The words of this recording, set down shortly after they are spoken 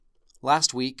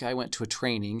Last week, I went to a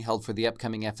training held for the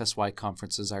upcoming FSY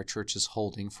conferences our church is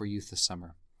holding for youth this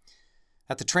summer.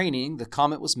 At the training, the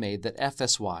comment was made that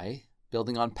FSY,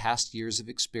 building on past years of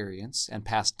experience and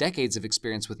past decades of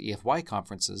experience with EFY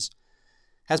conferences,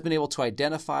 has been able to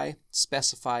identify,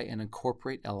 specify, and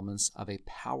incorporate elements of a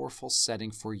powerful setting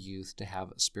for youth to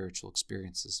have spiritual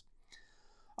experiences.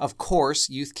 Of course,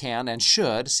 youth can and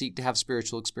should seek to have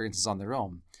spiritual experiences on their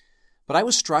own. But I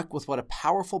was struck with what a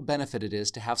powerful benefit it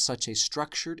is to have such a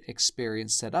structured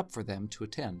experience set up for them to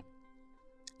attend.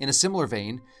 In a similar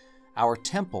vein, our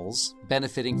temples,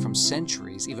 benefiting from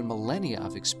centuries, even millennia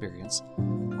of experience,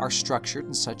 are structured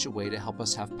in such a way to help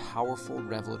us have powerful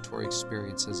revelatory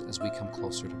experiences as we come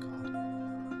closer to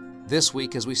God. This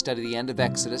week, as we study the end of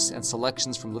Exodus and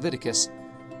selections from Leviticus,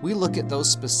 we look at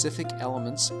those specific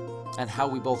elements and how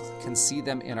we both can see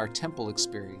them in our temple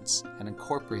experience and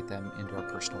incorporate them into our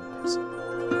personal lives.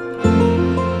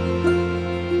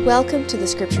 Welcome to the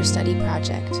Scripture Study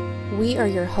Project. We are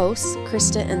your hosts,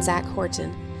 Krista and Zach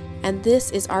Horton, and this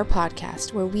is our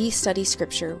podcast where we study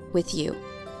Scripture with you.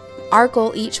 Our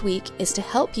goal each week is to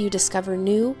help you discover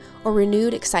new or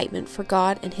renewed excitement for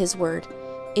God and His Word,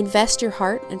 invest your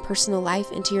heart and personal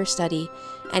life into your study,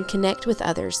 and connect with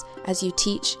others as you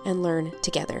teach and learn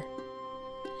together.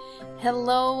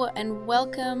 Hello and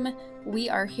welcome. We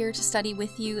are here to study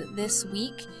with you this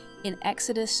week in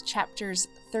Exodus chapters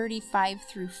 35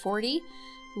 through 40,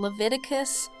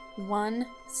 Leviticus 1,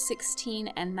 16,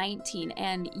 and 19.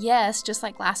 And yes, just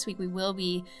like last week, we will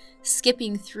be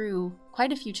skipping through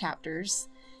quite a few chapters.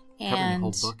 And covering the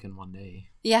whole book in one day.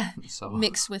 Yeah,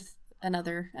 mixed with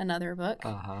another book.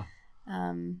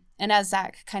 And as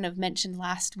Zach kind of mentioned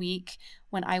last week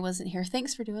when I wasn't here,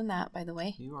 thanks for doing that, by the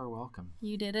way. You are welcome.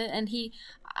 You did it. And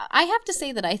I have to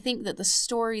say that I think that the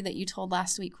story that you told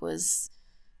last week was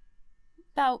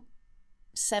about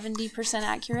 70%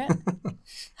 accurate.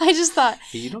 I just thought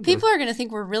people are going to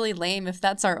think we're really lame if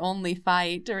that's our only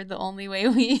fight or the only way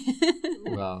we...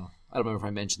 Well, I don't remember if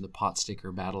I mentioned the pot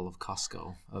sticker battle of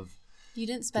Costco. You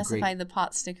didn't specify the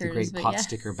pot stickers. The great pot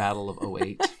sticker battle of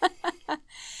 2008.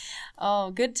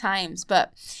 Oh, good times.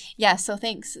 But yeah, so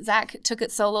thanks. Zach took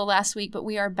it solo last week, but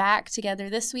we are back together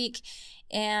this week.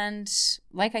 And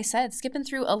like I said, skipping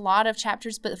through a lot of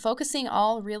chapters, but focusing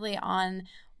all really on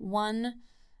one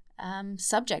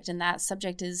subject. And that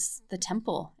subject is the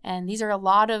temple. And these are a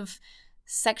lot of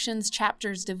sections,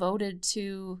 chapters devoted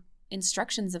to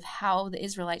instructions of how the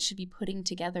Israelites should be putting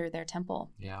together their temple.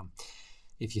 Yeah.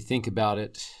 If you think about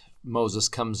it, Moses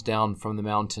comes down from the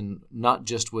mountain, not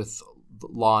just with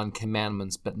law and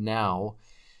commandments, but now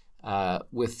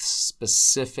with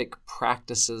specific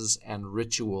practices and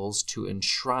rituals to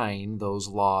enshrine those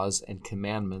laws and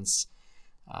commandments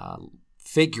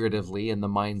figuratively in the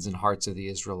minds and hearts of the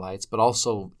Israelites, but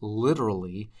also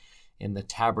literally in the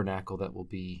tabernacle that will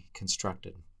be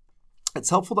constructed.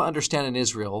 It's helpful to understand in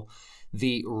Israel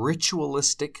the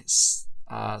ritualistic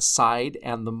side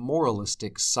and the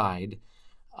moralistic side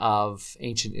of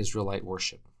ancient Israelite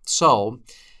worship. So,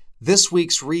 this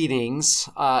week's readings,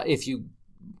 if you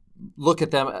look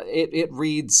at them, it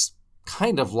reads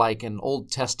kind of like an Old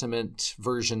Testament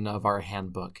version of our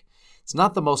handbook. It's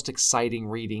not the most exciting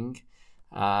reading,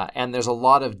 and there's a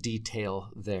lot of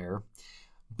detail there,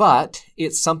 but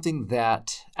it's something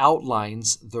that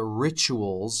outlines the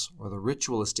rituals or the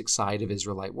ritualistic side of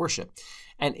Israelite worship.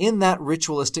 And in that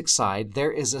ritualistic side,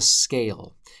 there is a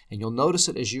scale, and you'll notice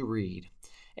it as you read,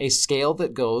 a scale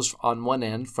that goes on one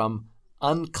end from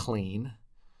unclean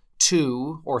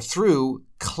to or through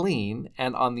clean,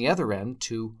 and on the other end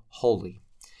to holy.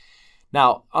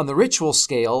 Now, on the ritual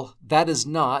scale, that is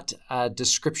not a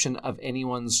description of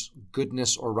anyone's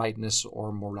goodness or rightness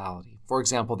or morality. For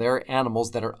example, there are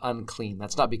animals that are unclean.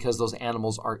 That's not because those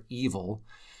animals are evil.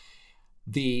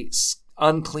 The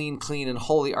unclean, clean, and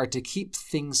holy are to keep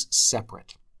things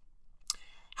separate.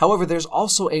 However, there's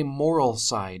also a moral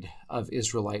side of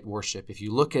Israelite worship. If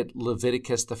you look at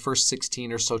Leviticus, the first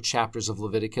 16 or so chapters of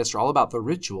Leviticus are all about the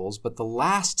rituals, but the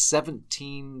last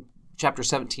chapter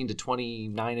 17 to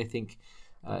 29, I think,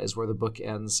 is where the book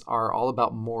ends, are all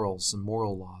about morals and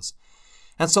moral laws.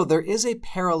 And so there is a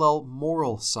parallel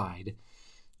moral side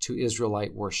to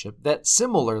Israelite worship that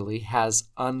similarly has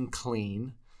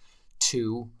unclean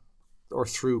to or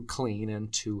through clean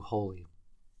and to holy.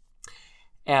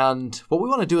 And what we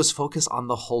want to do is focus on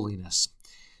the holiness.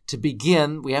 To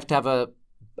begin, we have to have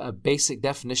a basic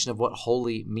definition of what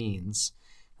holy means.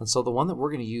 And so the one that we're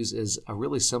going to use is a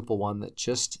really simple one that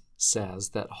just says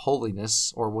that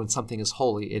holiness, or when something is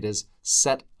holy, it is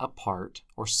set apart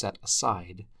or set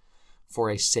aside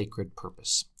for a sacred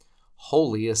purpose.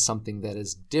 Holy is something that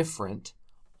is different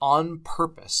on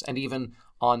purpose and even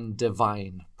on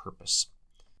divine purpose.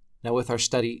 Now, with our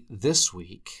study this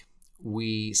week,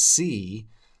 we see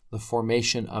the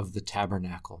formation of the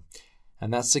tabernacle.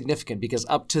 And that's significant because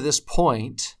up to this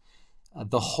point,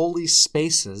 the holy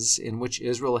spaces in which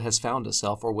Israel has found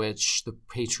itself, or which the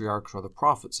patriarchs or the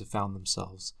prophets have found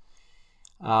themselves,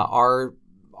 are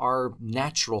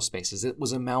natural spaces. It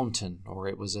was a mountain, or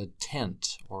it was a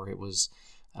tent, or it was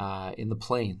in the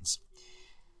plains.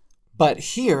 But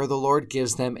here, the Lord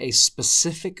gives them a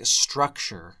specific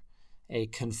structure, a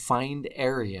confined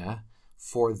area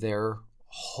for their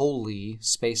holy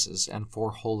spaces and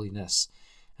for holiness.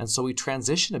 And so we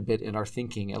transition a bit in our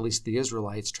thinking, at least the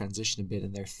Israelites transition a bit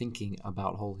in their thinking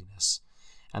about holiness.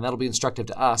 And that'll be instructive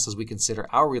to us as we consider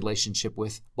our relationship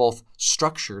with both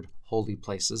structured holy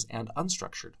places and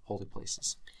unstructured holy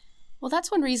places. Well, that's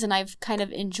one reason I've kind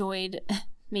of enjoyed,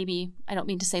 maybe, I don't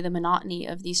mean to say the monotony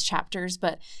of these chapters,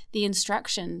 but the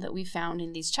instruction that we found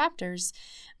in these chapters,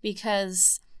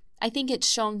 because I think it's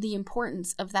shown the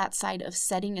importance of that side of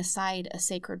setting aside a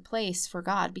sacred place for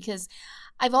God, because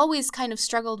I've always kind of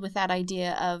struggled with that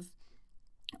idea of,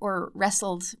 or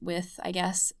wrestled with, I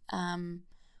guess,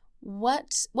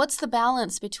 what's the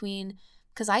balance between,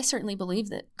 because I certainly believe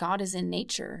that God is in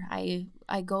nature. I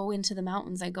go into the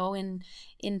mountains, I go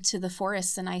into the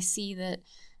forests, and I see that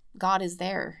God is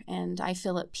there, and I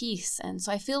feel at peace. And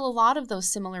so I feel a lot of those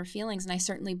similar feelings, and I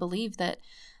certainly believe that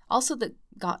also that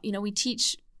God, we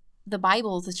teach the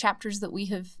Bible, the chapters that we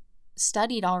have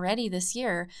studied already this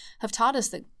year have taught us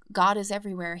that God is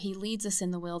everywhere. He leads us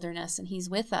in the wilderness, and He's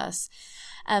with us.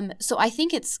 So I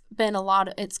think it's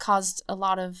caused a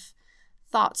lot of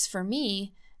thoughts for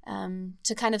me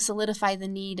to kind of solidify the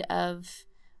need of,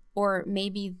 or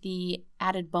maybe the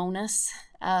added bonus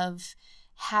of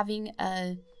having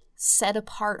a set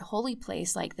apart holy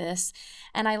place like this.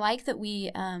 And I like that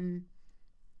we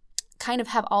kind of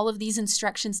have all of these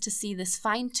instructions to see this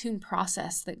fine-tuned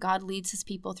process that God leads His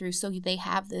people through so they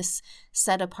have this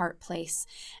set-apart place.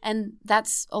 And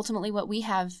that's ultimately what we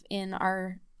have in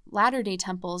our Latter-day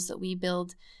temples that we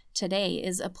build today,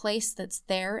 is a place that's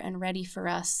there and ready for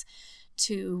us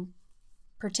to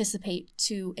participate,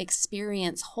 to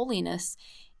experience holiness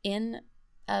in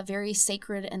a very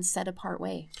sacred and set-apart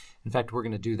way. In fact, we're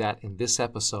going to do that in this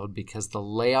episode because the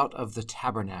layout of the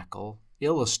tabernacle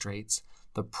illustrates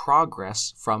the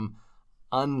progress from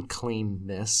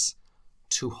uncleanness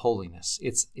to holiness.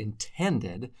 It's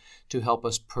intended to help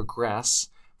us progress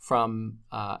from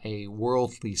a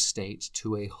worldly state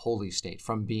to a holy state,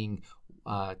 from being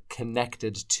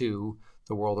connected to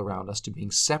the world around us to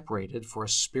being separated for a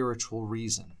spiritual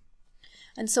reason.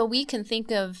 And so we can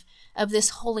think of this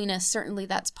holiness, certainly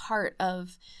that's part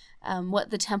of what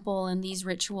the temple and these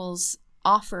rituals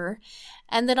offer,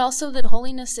 and that also that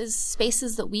holiness is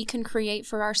spaces that we can create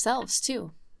for ourselves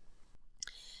too.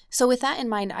 So with that in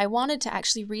mind, I wanted to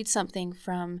actually read something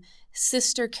from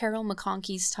Sister Carol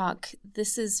McConkey's talk.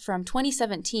 This is from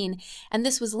 2017, and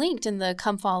this was linked in the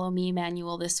Come Follow Me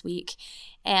manual this week.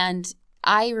 And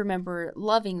I remember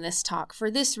loving this talk for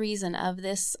this reason, of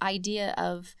this idea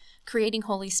of creating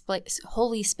holy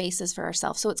spaces for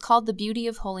ourselves. So it's called The Beauty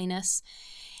of Holiness.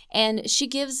 And she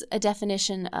gives a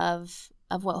definition of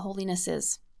what holiness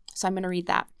is. So I'm going to read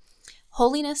that.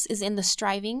 Holiness is in the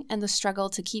striving and the struggle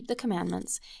to keep the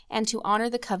commandments and to honor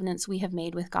the covenants we have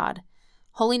made with God.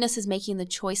 Holiness is making the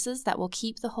choices that will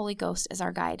keep the Holy Ghost as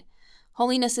our guide.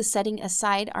 Holiness is setting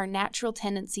aside our natural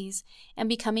tendencies and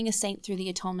becoming a saint through the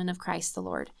atonement of Christ the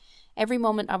Lord. Every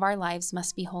moment of our lives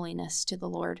must be holiness to the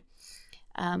Lord.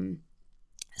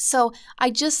 So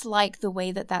I just like the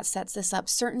way that sets this up.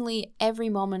 Certainly every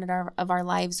moment of our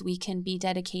lives we can be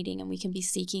dedicating and we can be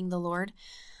seeking the Lord.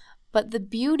 But the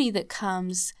beauty that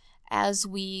comes as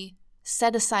we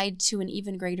set aside to an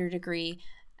even greater degree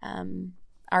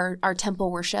our temple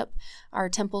worship, our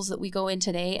temples that we go in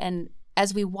today, and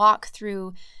as we walk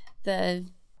through the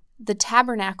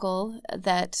tabernacle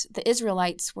that the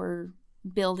Israelites were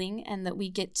building and that we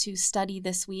get to study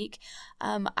this week,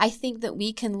 I think that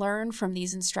we can learn from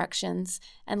these instructions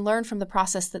and learn from the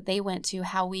process that they went to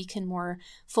how we can more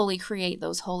fully create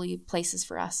those holy places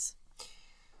for us.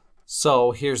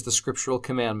 So here's the scriptural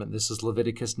commandment. This is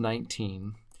Leviticus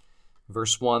 19.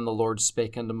 Verse 1, the Lord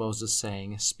spake unto Moses,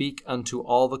 saying, Speak unto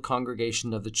all the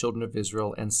congregation of the children of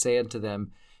Israel, and say unto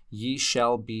them, Ye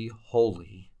shall be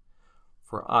holy,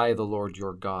 for I, the Lord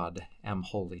your God, am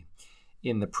holy.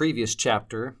 In the previous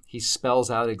chapter, he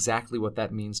spells out exactly what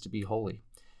that means to be holy.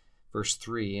 Verse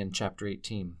 3 in chapter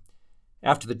 18.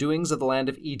 After the doings of the land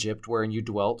of Egypt, wherein you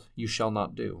dwelt, you shall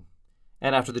not do.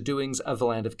 And after the doings of the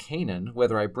land of Canaan,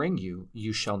 whither I bring you,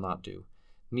 you shall not do.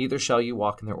 Neither shall you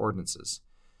walk in their ordinances.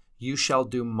 You shall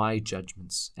do my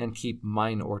judgments and keep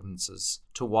mine ordinances,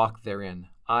 to walk therein.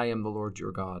 I am the Lord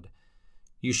your God.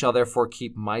 You shall therefore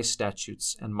keep my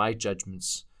statutes and my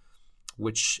judgments,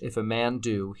 which if a man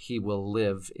do, he will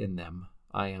live in them.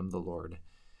 I am the Lord.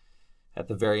 At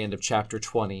the very end of chapter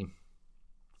 20,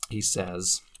 he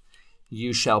says,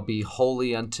 You shall be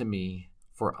holy unto me,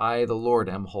 for I, the Lord,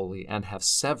 am holy, and have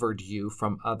severed you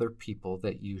from other people,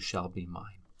 that you shall be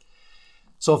mine.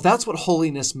 So if that's what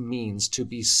holiness means, to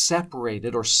be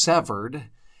separated or severed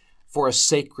for a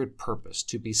sacred purpose,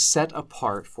 to be set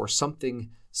apart for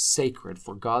something sacred,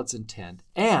 for God's intent,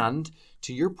 and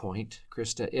to your point,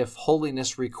 Krista, if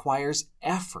holiness requires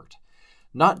effort,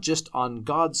 not just on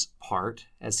God's part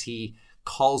as he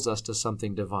calls us to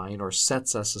something divine or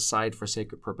sets us aside for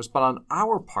sacred purpose, but on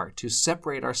our part to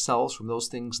separate ourselves from those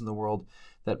things in the world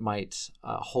that might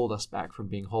hold us back from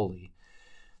being holy.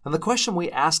 And the question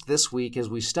we ask this week as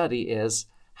we study is,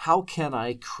 how can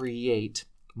I create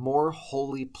more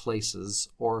holy places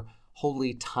or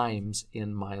holy times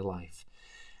in my life?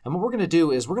 And what we're going to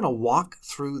do is we're going to walk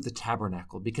through the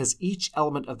tabernacle, because each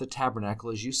element of the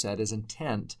tabernacle, as you said, is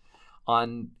intent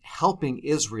on helping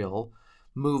Israel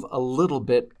move a little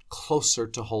bit closer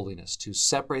to holiness, to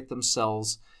separate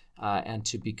themselves and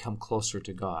to become closer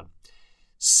to God.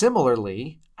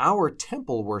 Similarly, our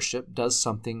temple worship does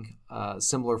something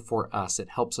similar for us. It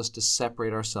helps us to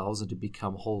separate ourselves and to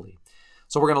become holy.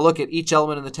 So we're going to look at each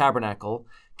element in the tabernacle,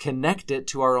 connect it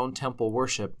to our own temple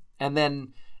worship, and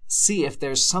then see if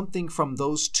there's something from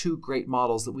those two great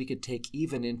models that we could take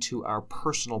even into our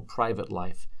personal private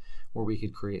life, where we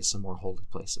could create some more holy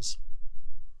places.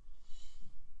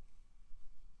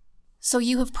 So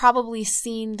you have probably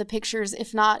seen the pictures.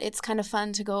 If not, it's kind of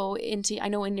fun to go into, I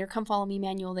know in your Come Follow Me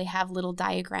manual, they have little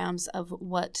diagrams of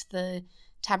what the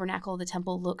tabernacle, the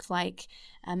temple looked like.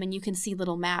 And you can see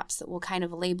little maps that will kind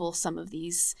of label some of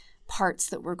these parts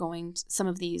that we're going, some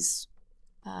of these,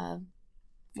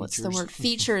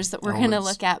 features that we're going to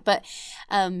look at. But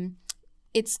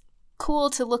it's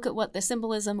cool to look at what the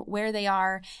symbolism, where they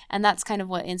are, and that's kind of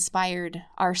what inspired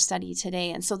our study today.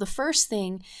 And so the first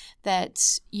thing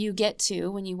that you get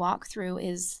to when you walk through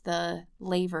is the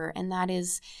laver, and that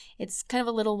is, it's kind of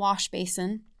a little wash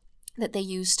basin that they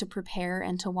use to prepare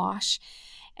and to wash.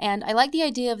 And I like the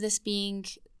idea of this being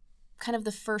kind of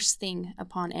the first thing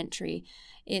upon entry.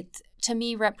 It, to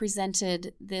me,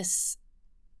 represented this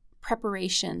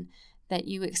preparation that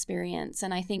you experience.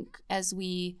 And I think as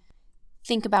we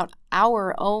think about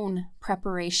our own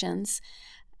preparations,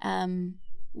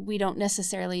 we don't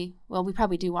necessarily, well, we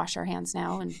probably do wash our hands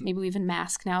now, and maybe we even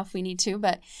mask now if we need to,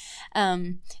 but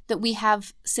that we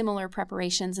have similar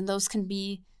preparations, and those can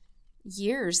be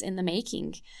years in the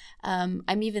making.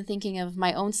 I'm even thinking of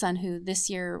my own son, who this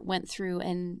year went through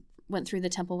the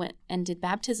temple, and did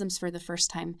baptisms for the first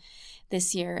time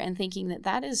this year, and thinking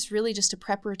that is really just a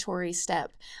preparatory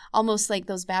step, almost like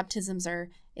those baptisms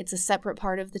it's a separate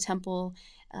part of the temple,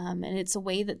 and it's a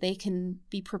way that they can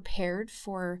be prepared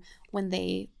for when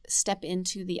they step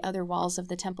into the other walls of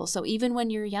the temple. So even when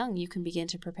you're young, you can begin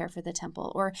to prepare for the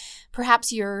temple, or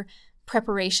perhaps your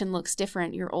preparation looks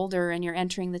different. You're older and you're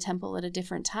entering the temple at a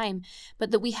different time,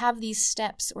 but that we have these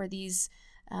steps or these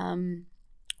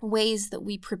ways that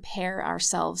we prepare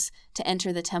ourselves to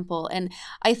enter the temple. And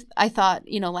I thought,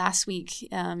 last week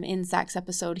in Zach's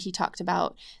episode, he talked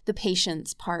about the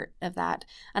patience part of that.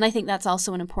 And I think that's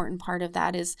also an important part of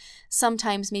that, is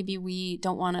sometimes maybe we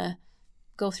don't want to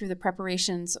go through the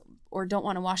preparations or don't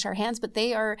want to wash our hands, but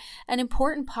they are an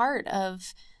important part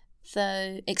of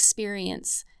the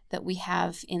experience that we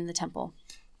have in the temple.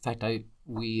 In fact,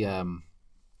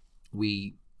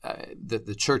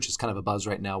 the church is kind of a buzz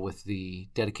right now with the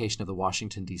dedication of the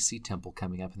Washington, D.C. temple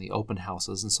coming up in the open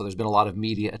houses. And so there's been a lot of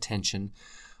media attention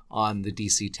on the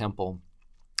D.C. temple.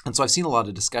 And so I've seen a lot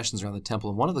of discussions around the temple.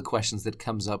 And one of the questions that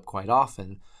comes up quite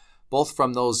often, both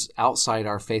from those outside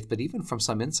our faith, but even from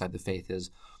some inside the faith, is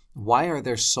why are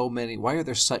there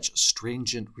such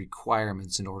stringent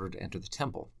requirements in order to enter the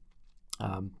temple?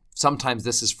 Sometimes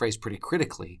this is phrased pretty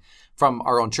critically from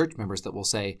our own church members that will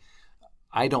say,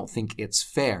 I don't think it's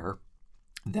fair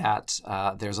that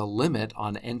there's a limit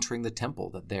on entering the temple,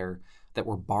 that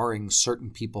we're barring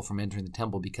certain people from entering the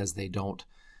temple because they don't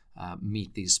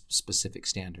meet these specific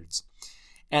standards.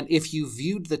 And if you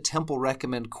viewed the temple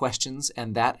recommend questions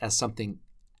and that as something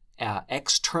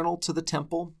external to the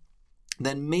temple,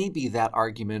 then maybe that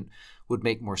argument would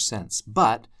make more sense.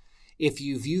 But if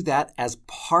you view that as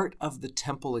part of the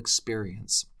temple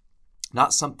experience,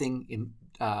 not something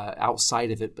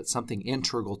outside of it, but something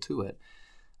integral to it,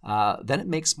 then it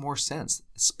makes more sense,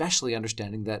 especially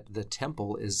understanding that the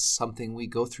temple is something we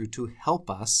go through to help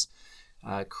us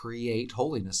create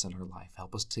holiness in our life,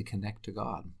 help us to connect to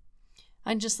God.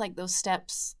 And just like those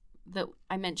steps that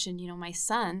I mentioned, my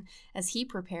son, as he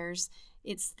prepares,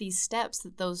 it's these steps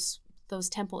that those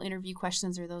temple interview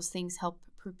questions or those things help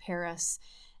prepare us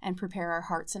and prepare our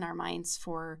hearts and our minds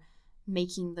for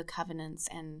making the covenants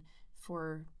and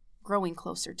for growing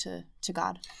closer to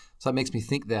God. So that makes me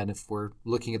think then, if we're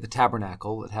looking at the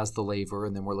tabernacle, it has the laver,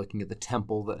 and then we're looking at the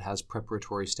temple that has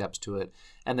preparatory steps to it,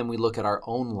 and then we look at our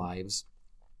own lives,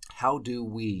 how do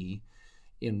we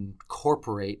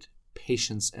incorporate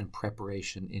patience and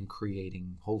preparation in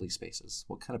creating holy spaces?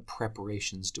 What kind of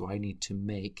preparations do I need to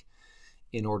make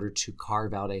in order to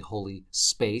carve out a holy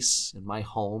space in my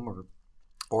home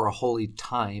or a holy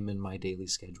time in my daily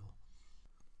schedule?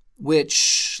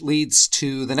 Which leads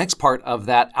to the next part of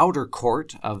that outer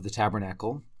court of the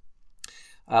tabernacle,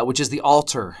 which is the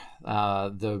altar,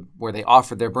 where they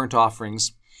offered their burnt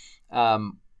offerings.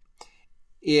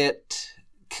 It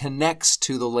connects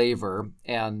to the laver,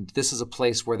 and this is a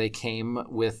place where they came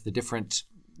with the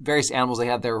various animals. They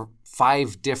had their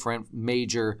 5 different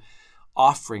major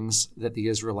offerings that the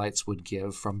Israelites would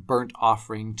give, from burnt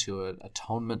offering to an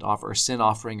atonement offer, or sin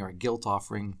offering, or a guilt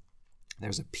offering.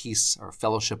 There's a peace or a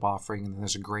fellowship offering, and then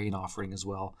there's a grain offering as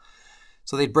well.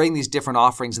 So they'd bring these different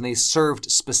offerings, and they served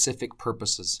specific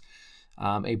purposes.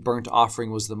 A burnt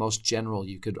offering was the most general.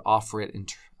 You could offer it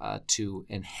to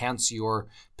enhance your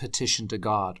petition to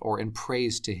God or in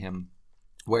praise to Him,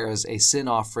 whereas a sin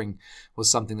offering was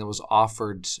something that was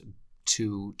offered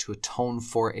to atone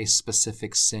for a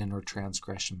specific sin or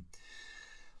transgression.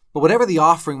 But whatever the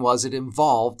offering was, it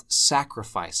involved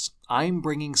sacrifice. I'm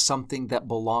bringing something that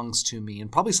belongs to me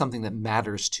and probably something that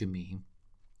matters to me,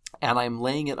 and I'm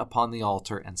laying it upon the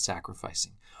altar and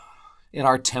sacrificing. In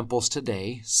our temples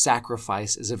today,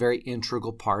 sacrifice is a very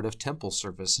integral part of temple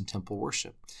service and temple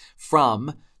worship.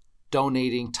 From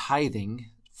donating tithing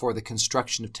for the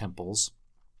construction of temples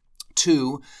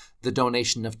to the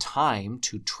donation of time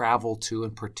to travel to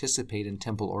and participate in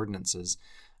temple ordinances.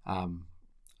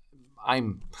 I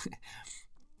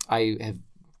have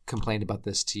complained about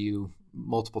this to you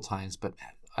multiple times, but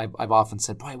I've often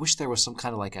said, boy, I wish there was some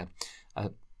kind of like a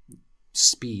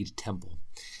speed temple.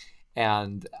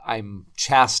 And I'm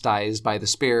chastised by the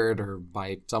Spirit or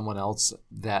by someone else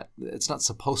that it's not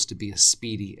supposed to be a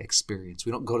speedy experience.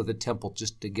 We don't go to the temple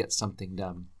just to get something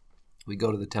done. We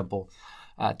go to the temple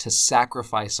to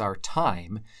sacrifice our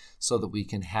time so that we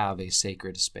can have a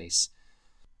sacred space.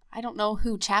 I don't know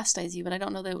who chastised you, but I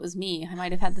don't know that it was me. I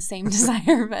might have had the same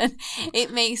desire, but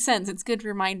it makes sense. It's a good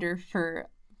reminder for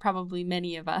probably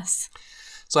many of us.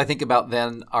 So I think about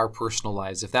then our personal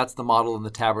lives. If that's the model in the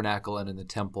tabernacle and in the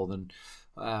temple, then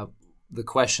the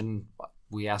question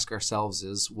we ask ourselves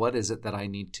is, what is it that I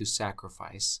need to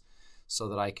sacrifice so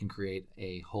that I can create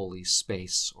a holy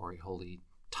space or a holy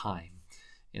time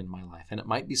in my life? And it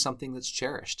might be something that's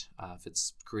cherished. If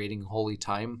it's creating holy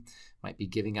time, it might be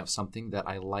giving up something that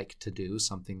I like to do,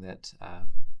 something that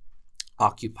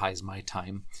occupies my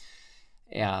time.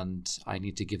 And I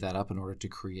need to give that up in order to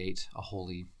create a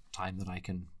holy time that I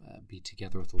can be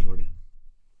together with the Lord in.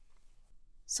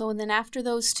 So, and then after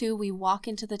those two, we walk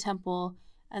into the temple,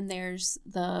 and there's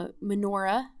the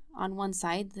menorah on one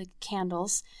side, the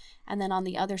candles, and then on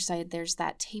the other side, there's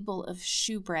that table of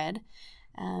shewbread.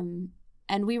 And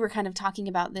we were kind of talking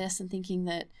about this and thinking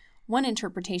that one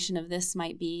interpretation of this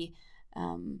might be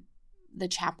the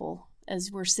chapel, as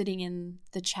we're sitting in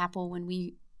the chapel when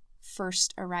we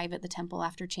first arrive at the temple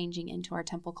after changing into our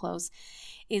temple clothes,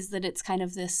 is that it's kind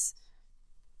of this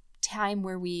time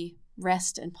where we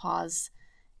rest and pause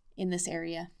in this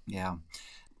area. Yeah.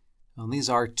 Well, these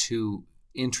are two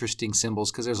interesting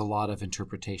symbols because there's a lot of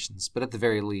interpretations, but at the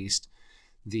very least,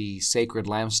 the sacred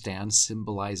lampstand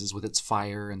symbolizes, with its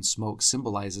fire and smoke,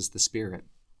 symbolizes the Spirit.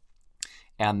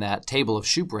 And that table of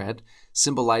shewbread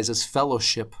symbolizes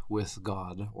fellowship with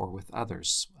God or with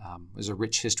others. There's a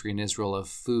rich history in Israel of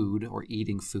food or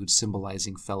eating food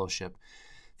symbolizing fellowship.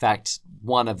 In fact,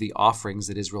 one of the offerings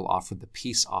that Israel offered, the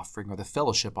peace offering or the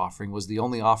fellowship offering, was the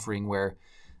only offering where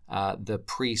the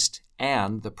priest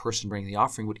and the person bringing the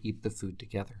offering would eat the food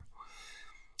together.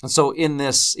 And so in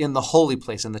the holy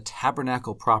place, in the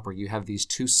tabernacle proper, you have these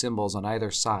two symbols on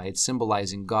either side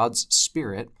symbolizing God's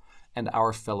Spirit and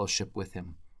our fellowship with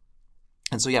Him.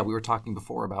 And so, yeah, we were talking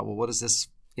before about, well, what is this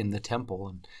in the temple?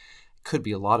 And it could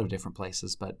be a lot of different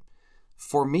places. But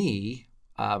for me,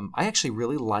 I actually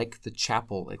really like the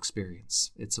chapel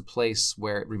experience. It's a place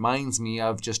where it reminds me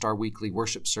of just our weekly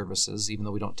worship services, even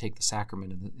though we don't take the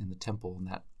sacrament in the temple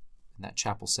in that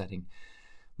chapel setting.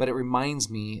 But it reminds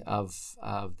me of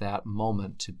that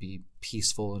moment to be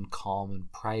peaceful and calm and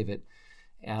private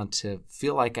and to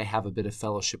feel like I have a bit of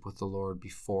fellowship with the Lord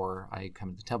before I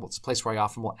come to the temple. It's a place where I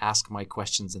often will ask my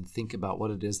questions and think about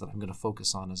what it is that I'm going to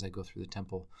focus on as I go through the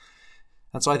temple.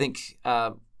 And so I think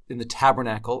in the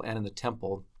tabernacle and in the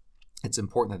temple, it's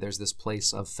important that there's this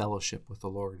place of fellowship with the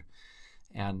Lord.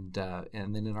 And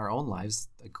then in our own lives,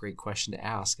 a great question to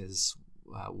ask is,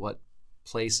 what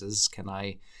places can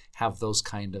I have those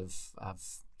kind of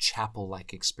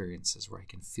chapel-like experiences where I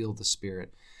can feel the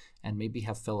Spirit and maybe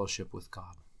have fellowship with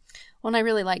God? Well, and I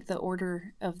really like the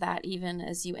order of that. Even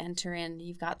as you enter in,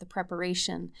 you've got the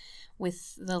preparation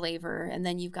with the laver, and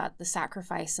then you've got the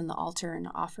sacrifice and the altar and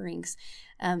offerings.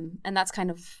 And that's kind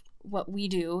of what we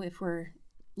do if we're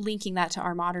linking that to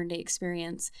our modern day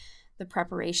experience, the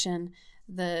preparation,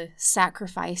 the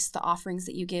sacrifice, the offerings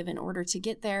that you give in order to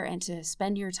get there and to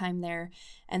spend your time there.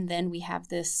 And then we have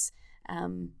this,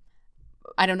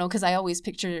 I don't know, because I always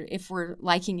picture, if we're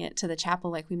liking it to the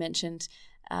chapel, like we mentioned,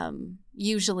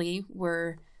 usually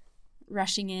we're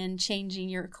rushing in, changing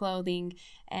your clothing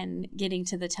and getting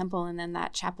to the temple. And then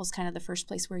that chapel's kind of the first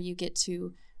place where you get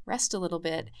to rest a little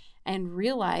bit and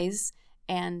realize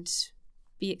and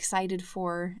be excited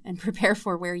for and prepare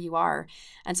for where you are.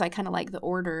 And so I kind of like the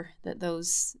order that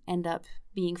those end up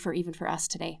being for even for us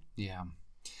today. Yeah.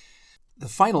 The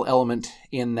final element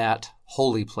in that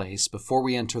holy place, before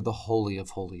we enter the Holy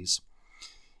of Holies,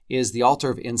 is the altar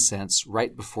of incense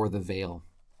right before the veil.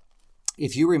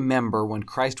 If you remember when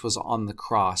Christ was on the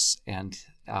cross and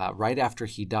right after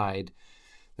he died,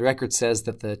 the record says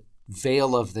that the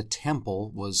veil of the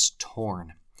temple was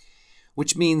torn,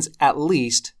 which means at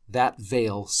least that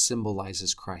veil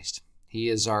symbolizes Christ. He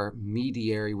is our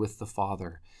mediator with the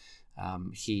Father.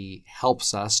 He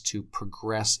helps us to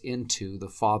progress into the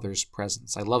Father's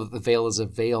presence. I love that the veil is a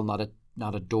veil, not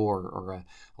a door or a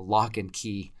lock and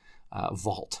key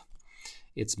vault.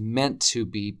 It's meant to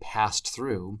be passed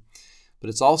through, but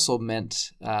it's also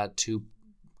meant to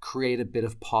create a bit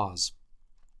of pause.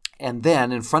 And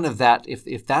then in front of that,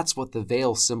 if that's what the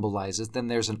veil symbolizes, then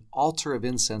there's an altar of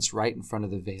incense right in front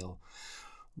of the veil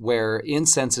where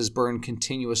incense is burned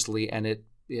continuously and it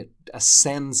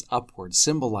ascends upward,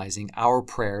 symbolizing our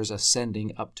prayers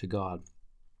ascending up to God.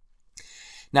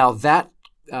 Now that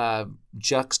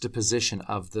juxtaposition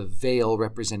of the veil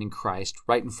representing Christ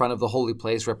right in front of the holy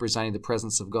place representing the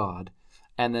presence of God,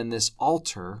 and then this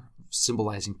altar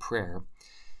symbolizing prayer,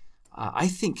 I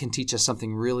think can teach us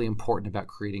something really important about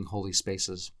creating holy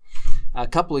spaces. A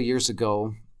couple of years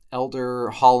ago, Elder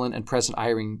Holland and President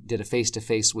Eyring did a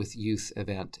face-to-face with youth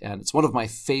event, and it's one of my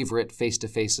favorite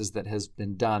face-to-faces that has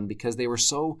been done because they were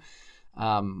so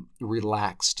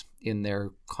relaxed in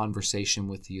their conversation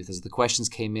with the youth. As the questions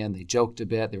came in, they joked a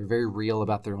bit. They were very real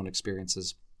about their own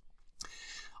experiences.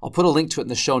 I'll put a link to it in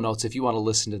the show notes if you want to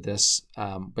listen to this.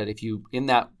 But in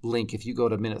that link, if you go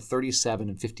to minute 37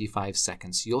 and 55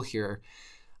 seconds, you'll hear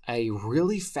a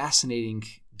really fascinating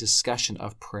discussion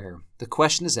of prayer. The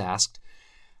question is asked,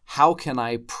 how can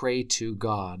I pray to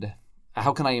God?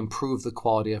 How can I improve the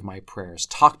quality of my prayers?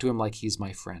 Talk to him like he's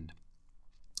my friend.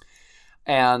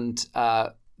 And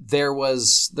there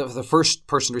was the first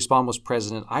person to respond was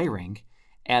President Eyring.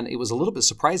 And it was a little bit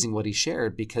surprising what he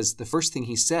shared because the first thing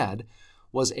he said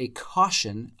was a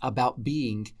caution about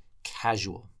being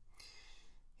casual.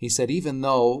 He said, even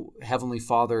though Heavenly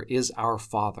Father is our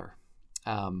Father,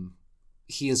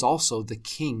 he is also the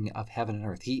King of heaven and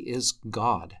earth. He is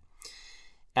God.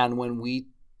 And when we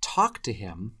talk to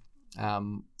him,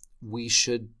 we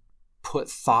should put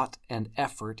thought and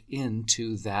effort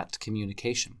into that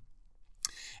communication.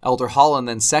 Elder Holland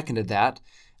then seconded that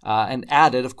and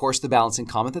added, of course, the balancing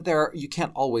comment that you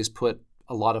can't always put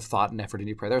a lot of thought and effort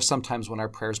into prayer. There are some times when our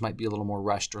prayers might be a little more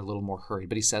rushed or a little more hurried.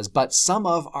 But he says, but some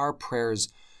of our prayers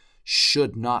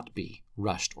should not be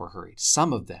rushed or hurried.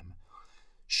 Some of them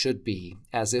should be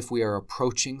as if we are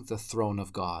approaching the throne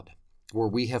of God, where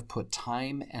we have put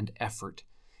time and effort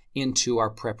into our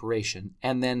preparation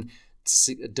and then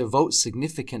devote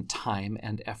significant time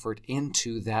and effort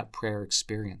into that prayer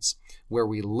experience, where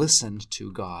we listen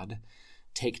to God,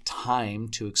 take time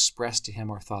to express to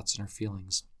him our thoughts and our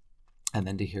feelings, and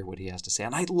then to hear what he has to say.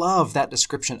 And I love that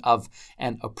description of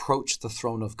an approach the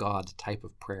throne of God type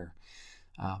of prayer.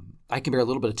 I can bear a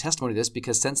little bit of testimony to this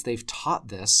because since they've taught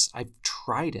this, I've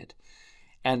tried it.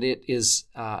 And it's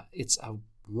a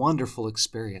wonderful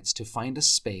experience to find a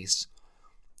space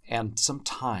and some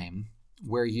time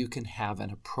where you can have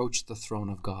an approach the throne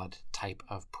of God type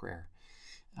of prayer.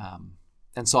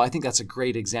 And so I think that's a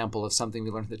great example of something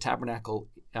we learned in the tabernacle.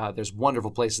 There's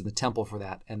wonderful places in the temple for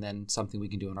that, and then something we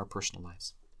can do in our personal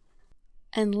lives.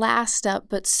 And last up,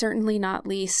 but certainly not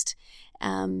least,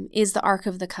 is the Ark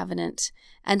of the Covenant.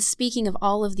 And speaking of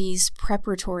all of these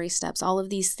preparatory steps, all of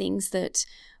these things that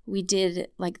we did,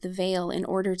 like the veil, in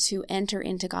order to enter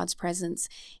into God's presence,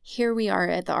 here we are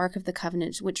at the Ark of the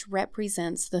Covenant, which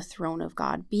represents the throne of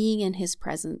God, being in his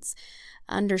presence,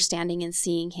 understanding and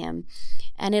seeing him.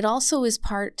 And it also is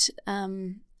part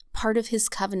of his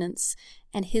covenants,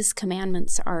 and his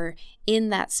commandments are in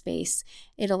that space.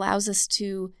 It allows us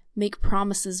to make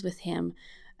promises with him,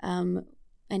 and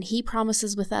he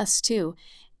promises with us too.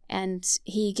 And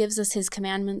he gives us his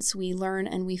commandments. We learn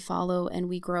and we follow and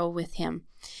we grow with him.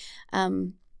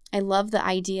 I love the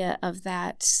idea of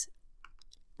that,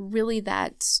 really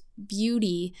that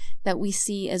beauty that we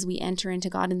see as we enter into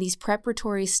God, and these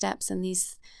preparatory steps and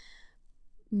these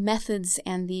methods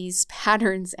and these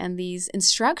patterns and these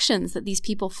instructions that these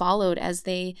people followed as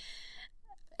they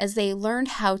learned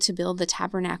how to build the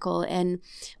tabernacle. And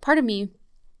part of me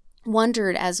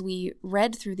wondered, as we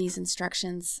read through these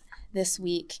instructions this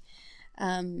week,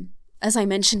 as I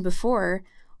mentioned before,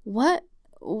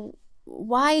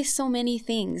 why so many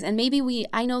things? And maybe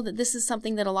I know that this is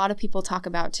something that a lot of people talk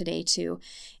about today too,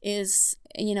 is,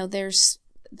 there's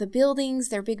the buildings,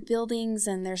 they're big buildings,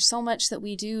 and there's so much that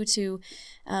we do to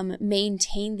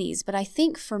maintain these. But I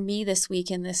think for me this week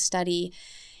in this study,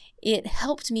 it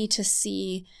helped me to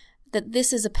see that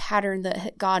this is a pattern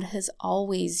that God has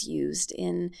always used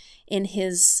in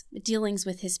his dealings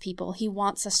with his people. He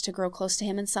wants us to grow close to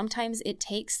him, and sometimes it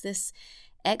takes this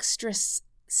extra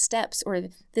steps or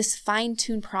this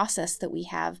fine-tuned process that we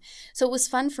have. So it was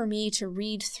fun for me to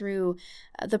read through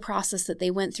the process that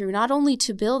they went through, not only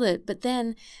to build it, but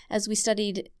then as we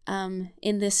studied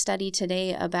in this study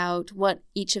today about what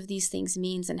each of these things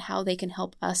means and how they can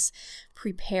help us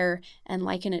prepare and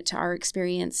liken it to our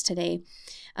experience today.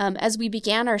 As we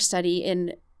began our study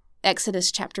in Exodus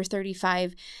chapter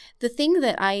 35, the thing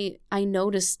that I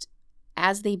noticed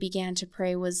as they began to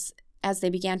pray as they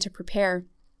began to prepare,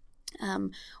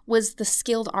 was the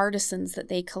skilled artisans that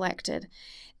they collected.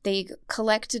 They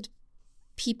collected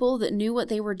people that knew what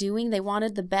they were doing. They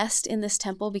wanted the best in this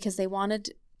temple because they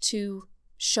wanted to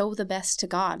show the best to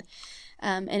God.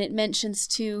 And it mentions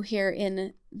too here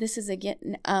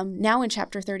now in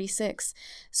chapter 36.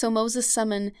 So Moses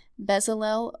summoned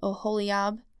Bezalel,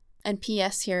 Oholiab, and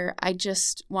P.S. here, I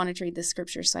just wanted to read this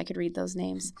scripture so I could read those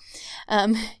names.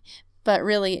 But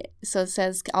really, so it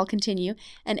says, I'll continue.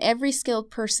 And every skilled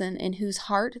person in whose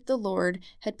heart the Lord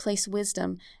had placed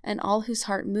wisdom, and all whose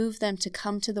heart moved them to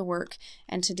come to the work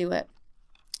and to do it.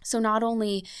 So not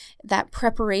only that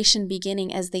preparation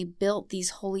beginning as they built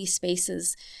these holy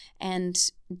spaces and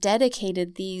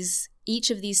dedicated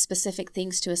each of these specific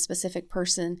things to a specific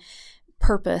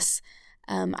purpose,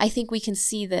 I think we can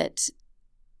see that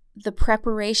the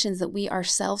preparations that we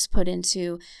ourselves put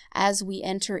into as we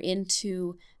enter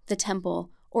into the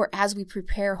temple, or as we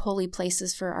prepare holy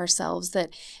places for ourselves, that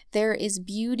there is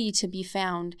beauty to be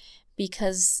found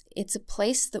because it's a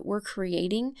place that we're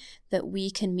creating that we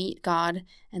can meet God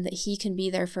and that he can be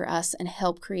there for us and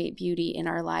help create beauty in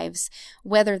our lives,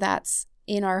 whether that's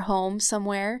in our home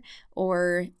somewhere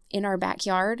or in our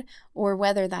backyard, or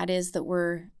whether that is that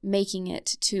we're making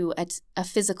it to a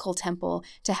physical temple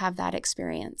to have that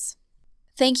experience.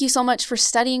 Thank you so much for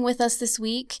studying with us this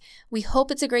week. We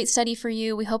hope it's a great study for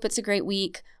you. We hope it's a great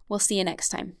week. We'll see you next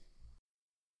time.